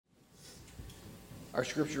Our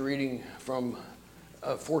scripture reading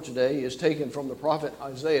for today is taken from the prophet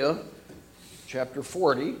Isaiah, chapter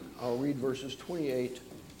 40. I'll read verses 28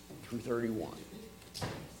 through 31.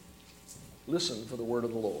 Listen for the word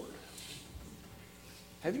of the Lord.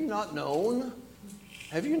 Have you not known?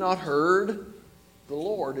 Have you not heard? The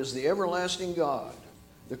Lord is the everlasting God,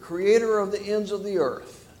 the creator of the ends of the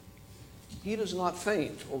earth. He does not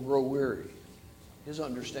faint or grow weary. His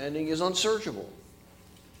understanding is unsearchable.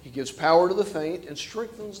 He gives power to the faint and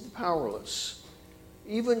strengthens the powerless.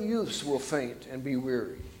 Even youths will faint and be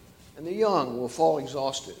weary, and the young will fall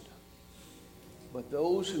exhausted. But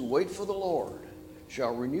those who wait for the Lord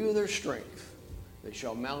shall renew their strength. They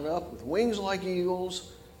shall mount up with wings like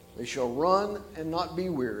eagles. They shall run and not be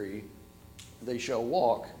weary. They shall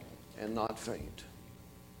walk and not faint.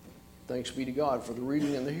 Thanks be to God for the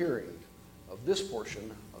reading and the hearing of this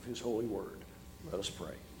portion of His holy word. Let us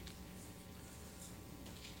pray.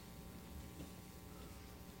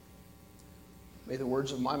 May the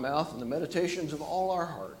words of my mouth and the meditations of all our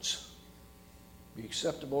hearts be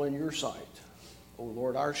acceptable in your sight, O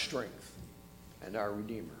Lord, our strength and our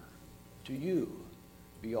Redeemer. To you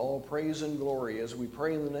be all praise and glory as we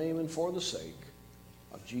pray in the name and for the sake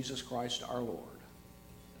of Jesus Christ our Lord.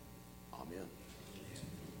 Amen.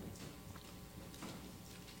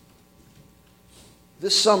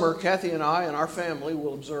 This summer, Kathy and I and our family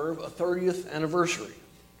will observe a 30th anniversary.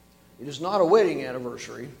 It is not a wedding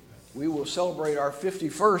anniversary. We will celebrate our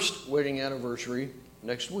 51st wedding anniversary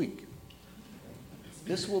next week.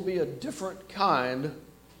 This will be a different kind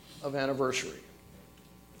of anniversary.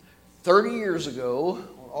 30 years ago,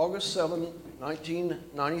 on August 7,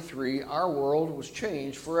 1993, our world was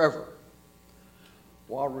changed forever.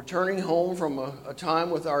 While returning home from a time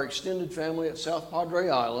with our extended family at South Padre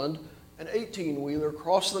Island, an 18-wheeler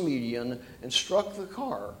crossed the median and struck the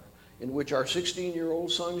car in which our 16-year-old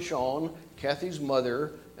son Sean, Kathy's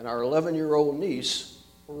mother, and our 11-year-old niece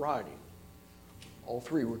were riding. All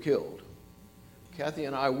three were killed. Kathy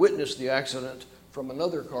and I witnessed the accident from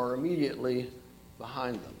another car immediately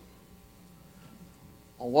behind them.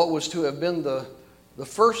 On what was to have been the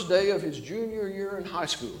first day of his junior year in high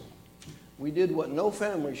school, we did what no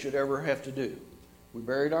family should ever have to do. We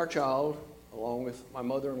buried our child along with my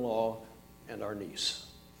mother-in-law and our niece.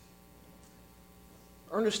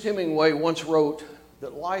 Ernest Hemingway once wrote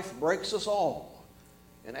that life breaks us all,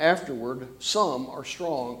 and afterward, some are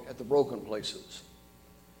strong at the broken places.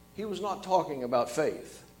 He was not talking about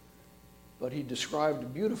faith, but he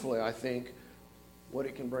described beautifully, I think, what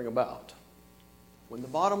it can bring about. When the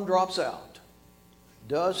bottom drops out,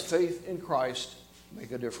 does faith in Christ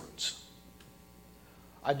make a difference?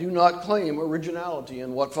 I do not claim originality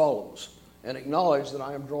in what follows and acknowledge that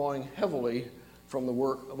I am drawing heavily from the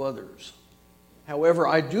work of others. However,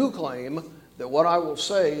 I do claim that what I will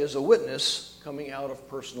say is a witness coming out of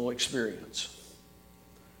personal experience.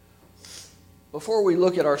 Before we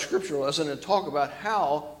look at our scripture lesson and talk about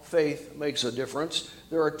how faith makes a difference,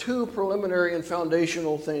 there are two preliminary and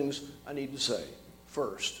foundational things I need to say.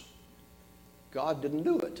 First, God didn't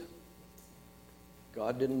do it.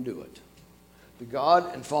 God didn't do it. The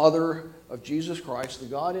God and Father of Jesus Christ, the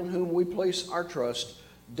God in whom we place our trust,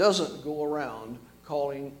 doesn't go around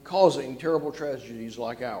causing terrible tragedies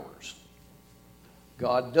like ours.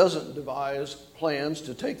 God doesn't devise plans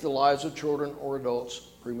to take the lives of children or adults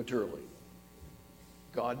prematurely.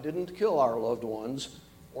 God didn't kill our loved ones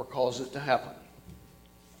or cause it to happen.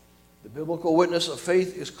 The biblical witness of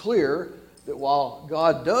faith is clear that while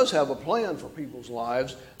God does have a plan for people's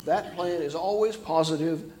lives, that plan is always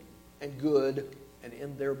positive and good and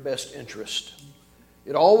in their best interest.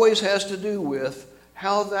 It always has to do with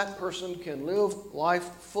how that person can live life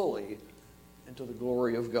fully and to the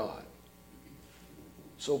glory of God.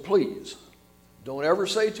 So please, don't ever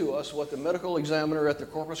say to us what the medical examiner at the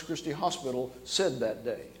Corpus Christi Hospital said that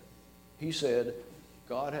day. He said,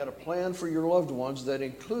 God had a plan for your loved ones that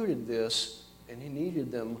included this, and He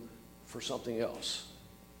needed them for something else.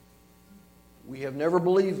 We have never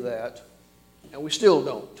believed that, and we still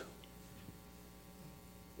don't.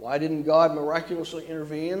 Why didn't God miraculously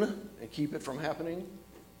intervene and keep it from happening?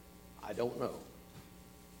 I don't know.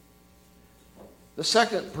 The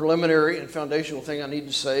second preliminary and foundational thing I need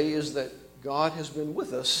to say is that God has been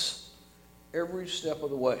with us every step of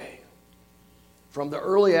the way. From the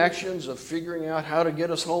early actions of figuring out how to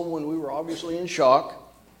get us home when we were obviously in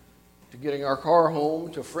shock, to getting our car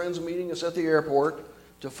home, to friends meeting us at the airport,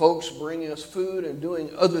 to folks bringing us food and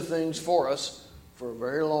doing other things for us for a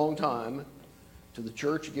very long time, to the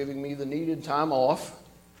church giving me the needed time off,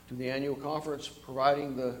 to the annual conference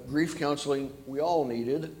providing the grief counseling we all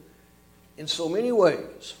needed. In so many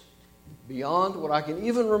ways, beyond what I can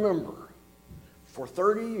even remember, For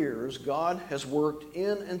 30 years, God has worked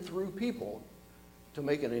in and through people to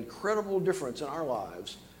make an incredible difference in our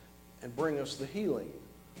lives and bring us the healing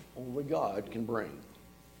only God can bring.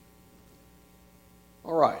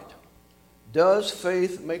 All right. Does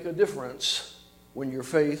faith make a difference when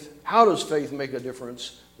how does faith make a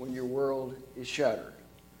difference when your world is shattered?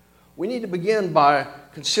 We need to begin by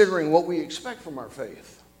considering what we expect from our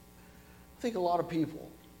faith. I think a lot of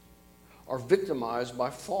people are victimized by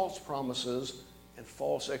false promises and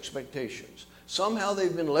false expectations. Somehow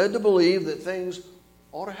they've been led to believe that things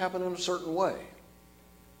ought to happen in a certain way.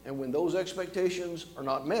 And when those expectations are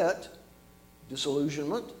not met,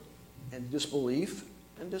 disillusionment and disbelief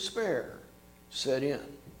and despair set in.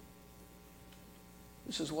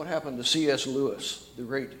 This is what happened to C.S. Lewis, the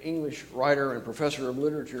great English writer and professor of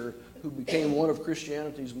literature who became one of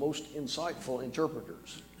Christianity's most insightful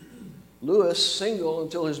interpreters. Lewis, single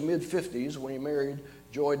until his mid-50s when he married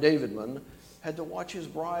Joy Davidman, had to watch his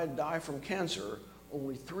bride die from cancer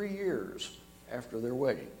only 3 years after their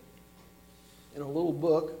wedding. In a little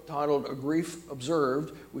book titled A Grief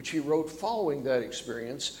Observed, which he wrote following that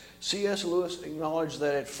experience, C.S. Lewis acknowledged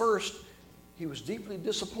that at first he was deeply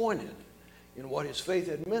disappointed in what his faith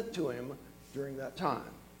had meant to him during that time.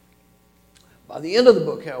 By the end of the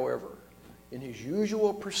book, however, in his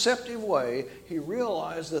usual perceptive way, he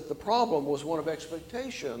realized that the problem was one of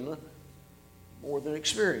expectation more than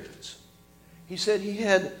experience. He said he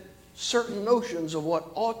had certain notions of what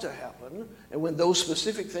ought to happen, and when those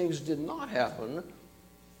specific things did not happen,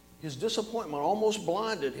 his disappointment almost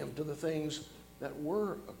blinded him to the things that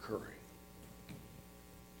were occurring.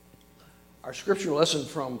 Our scripture lesson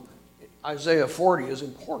from Isaiah 40 is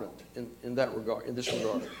important in this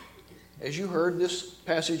regard. As you heard, this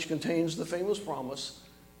passage contains the famous promise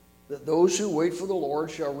that those who wait for the Lord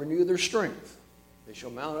shall renew their strength. They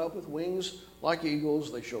shall mount up with wings like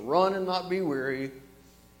eagles. They shall run and not be weary.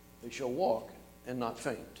 They shall walk and not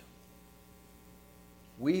faint.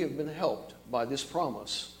 We have been helped by this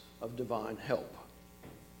promise of divine help.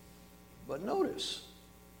 But notice,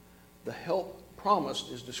 the help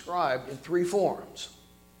promised is described in 3 forms.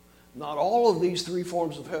 Not all of these 3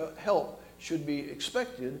 forms of help should be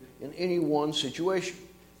expected in any one situation.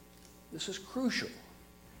 This is crucial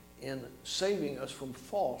in saving us from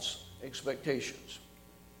false expectations.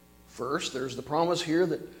 First, there's the promise here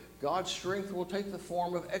that God's strength will take the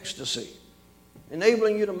form of ecstasy,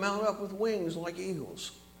 enabling you to mount up with wings like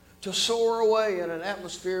eagles, to soar away in an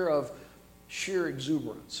atmosphere of sheer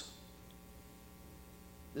exuberance.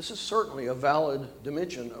 This is certainly a valid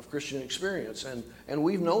dimension of Christian experience, and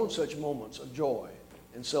we've known such moments of joy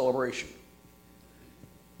and celebration.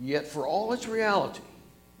 Yet for all its reality,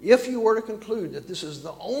 if you were to conclude that this is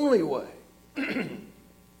the only way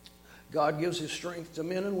God gives his strength to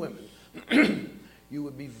men and women, you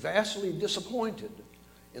would be vastly disappointed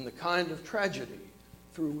in the kind of tragedy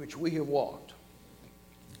through which we have walked.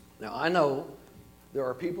 Now, I know there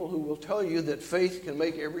are people who will tell you that faith can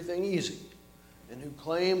make everything easy, and who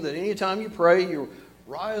claim that anytime you pray, you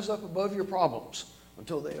rise up above your problems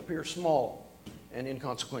until they appear small and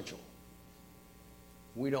inconsequential.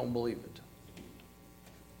 We don't believe it.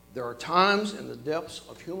 There are times in the depths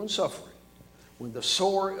of human suffering when the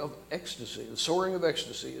soaring of ecstasy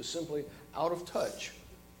is simply out of touch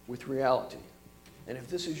with reality. And if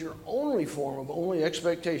this is your only form of only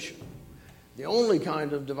expectation, the only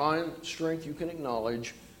kind of divine strength you can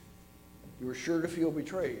acknowledge, you are sure to feel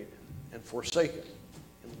betrayed and forsaken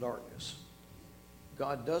in the darkness.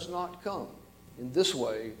 God does not come in this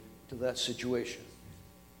way to that situation.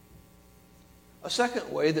 A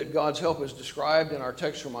second way that God's help is described in our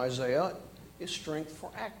text from Isaiah is strength for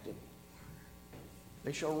acting.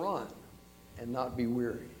 They shall run and not be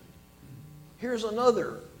weary. Here's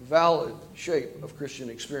another valid shape of Christian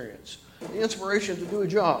experience: the inspiration to do a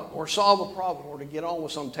job or solve a problem or to get on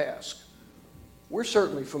with some task. We're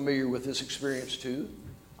certainly familiar with this experience too.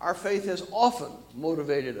 Our faith has often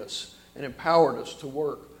motivated us and empowered us to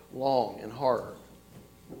work long and hard.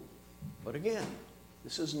 But again,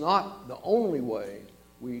 this is not the only way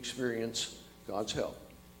we experience God's help.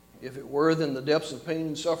 If it were, then the depths of pain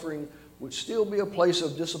and suffering would still be a place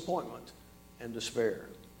of disappointment and despair,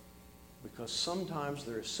 because sometimes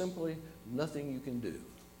there is simply nothing you can do.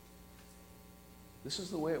 This is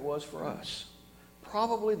the way it was for us.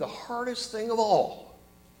 Probably the hardest thing of all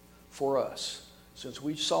for us, since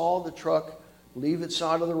we saw the truck leave its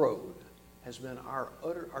side of the road, has been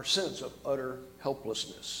our sense of utter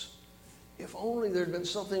helplessness. If only there had been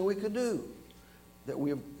something we could do, that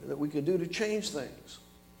we could do to change things.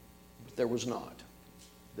 But there was not.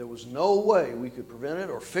 There was no way we could prevent it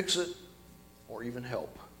or fix it or even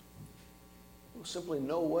help. There was simply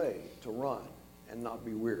no way to run and not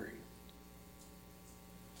be weary.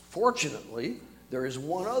 Fortunately, there is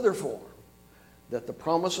one other form that the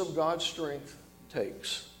promise of God's strength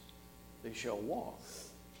takes. They shall walk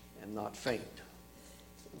and not faint.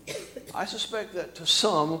 I suspect that to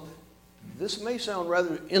some, this may sound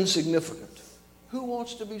rather insignificant. Who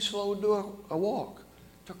wants to be slowed to a walk?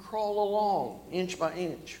 To crawl along inch by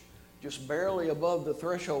inch, just barely above the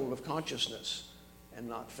threshold of consciousness and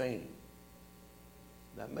not fainting?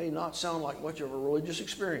 That may not sound like much of a religious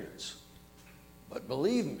experience, but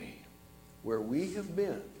believe me, where we have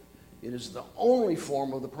been, it is the only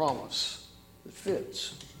form of the promise that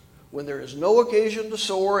fits. When there is no occasion to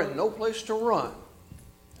soar and no place to run,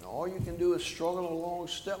 and all you can do is struggle along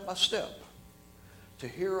step by step, to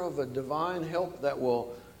hear of a divine help that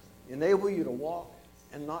will enable you to walk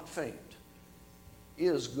and not faint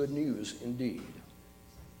is good news indeed.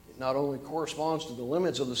 It not only corresponds to the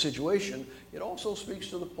limits of the situation, it also speaks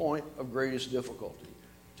to the point of greatest difficulty,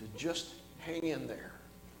 to just hang in there,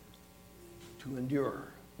 to endure,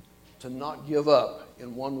 to not give up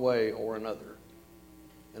in one way or another.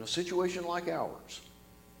 In a situation like ours,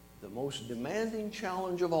 the most demanding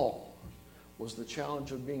challenge of all was the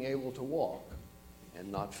challenge of being able to walk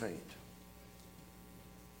and not faint.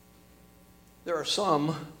 There are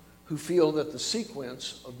some who feel that the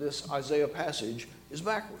sequence of this Isaiah passage is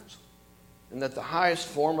backwards, and that the highest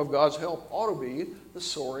form of God's help ought to be the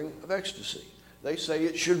soaring of ecstasy. They say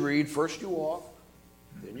it should read, first you walk,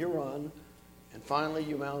 then you run, and finally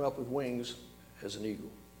you mount up with wings as an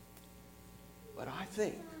eagle. But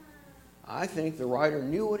I think the writer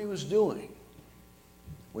knew what he was doing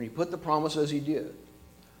when he put the promise as he did.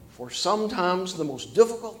 For sometimes the most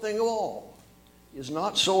difficult thing of all is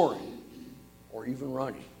not soaring or even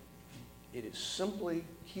running. It is simply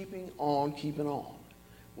keeping on,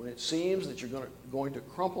 when it seems that you're going to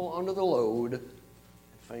crumple under the load and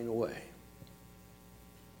faint away.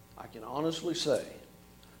 I can honestly say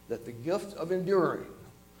that the gift of enduring,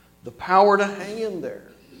 the power to hang in there,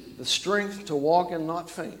 the strength to walk and not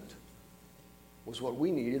faint, was what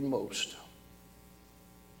we needed most.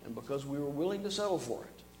 And because we were willing to settle for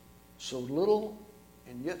it, so little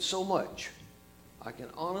and yet so much, I can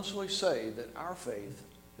honestly say that our faith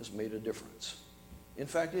has made a difference. In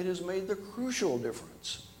fact, it has made the crucial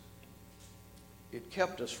difference. It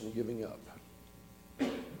kept us from giving up.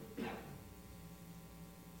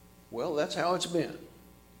 Well, that's how it's been.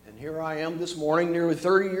 And here I am this morning, nearly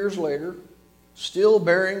 30 years later, still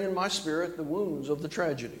bearing in my spirit the wounds of the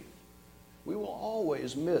tragedy. We will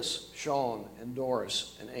always miss Sean and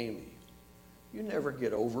Doris and Amy. You never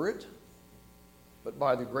get over it. But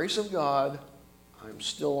by the grace of God, I'm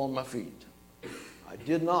still on my feet. I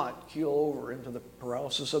did not keel over into the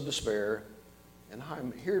paralysis of despair, and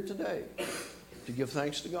I'm here today to give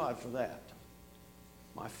thanks to God for that.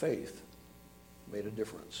 My faith made a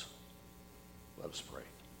difference. Let us pray.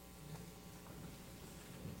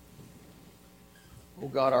 Oh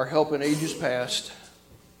God, our help in ages past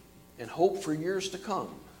and hope for years to come,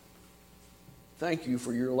 thank you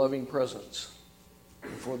for your loving presence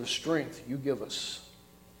and for the strength you give us.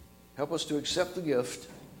 Help us to accept the gift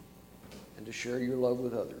and to share your love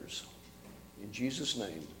with others. In Jesus'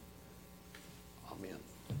 name, amen.